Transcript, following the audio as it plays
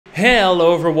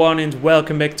Hello everyone and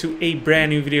welcome back to a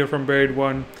brand new video from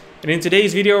BuriedONE. And in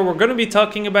today's video we're going to be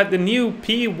talking about the new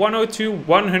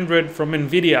P102-100 from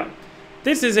NVidia.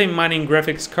 This is a mining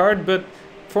graphics card, but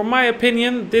for my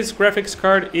opinion this graphics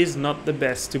card is not the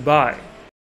best to buy.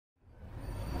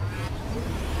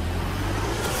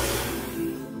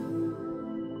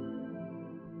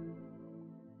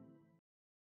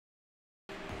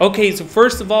 Okay, so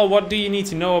first of all, what do you need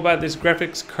to know about this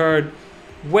graphics card?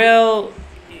 Well,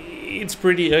 it's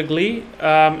pretty ugly.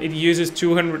 It uses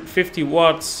 250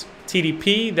 watts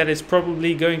TDP, that is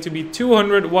probably going to be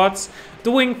 200 watts,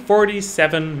 doing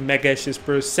 47 megahashes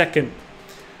per second.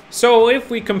 So if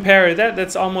we compare that,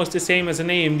 that's almost the same as an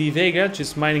AMD Vega,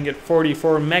 just mining at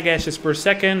 44 megahashes per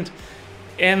second,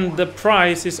 and the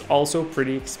price is also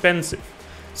pretty expensive.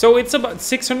 So it's about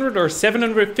 $600 or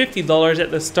 $750 at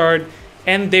the start,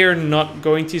 and they're not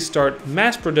going to start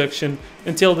mass production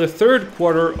until the third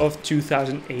quarter of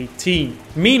 2018.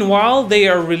 Meanwhile, they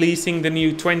are releasing the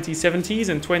new 2070s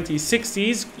and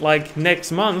 2060s like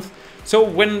next month, so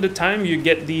when the time you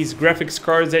get these graphics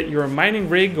cards at your mining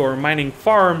rig or mining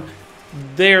farm,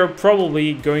 they're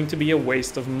probably going to be a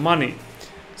waste of money.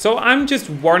 So I'm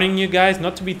just warning you guys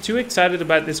not to be too excited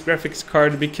about this graphics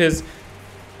card, because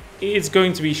it's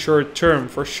going to be short term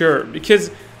for sure, because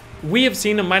we have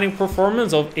seen a mining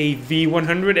performance of a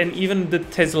V100 and even the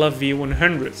Tesla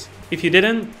V100s. If you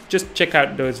didn't, just check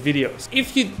out those videos.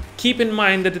 If you keep in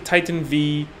mind that the Titan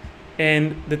V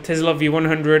and the Tesla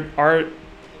V100 are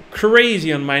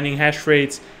crazy on mining hash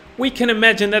rates, we can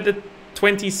imagine that the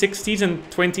 2060s and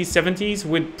 2070s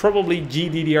with probably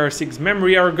GDDR6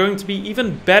 memory are going to be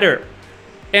even better.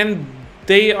 And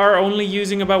they are only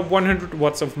using about 100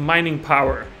 watts of mining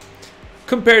power,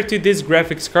 compared to this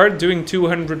graphics card doing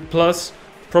 200 plus,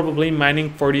 probably mining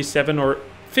 47 or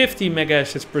 50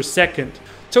 megahashes per second.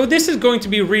 So this is going to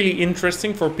be really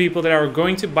interesting for people that are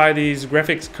going to buy these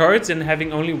graphics cards and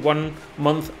having only 1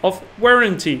 month of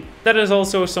warranty. That is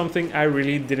also something I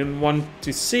really didn't want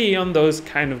to see on those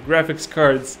kind of graphics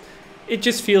cards. It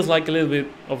just feels like a little bit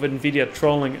of NVIDIA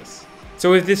trolling us.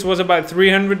 So if this was about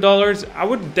 $300, I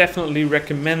would definitely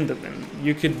recommend them, and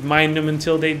you could mine them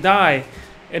until they die.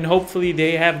 And hopefully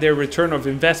they have their return of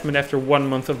investment after 1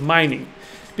 month of mining.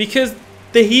 Because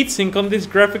the heatsink on this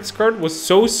graphics card was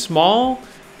so small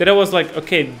that I was like,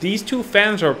 okay, these two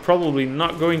fans are probably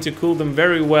not going to cool them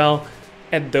very well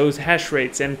at those hash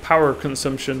rates and power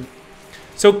consumption.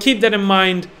 So keep that in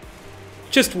mind,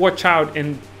 just watch out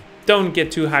and don't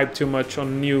get too hyped too much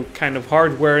on new kind of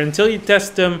hardware until you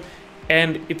test them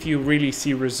and if you really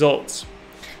see results.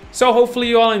 So hopefully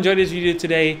you all enjoyed this video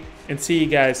today, and see you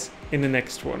guys in the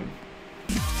next one.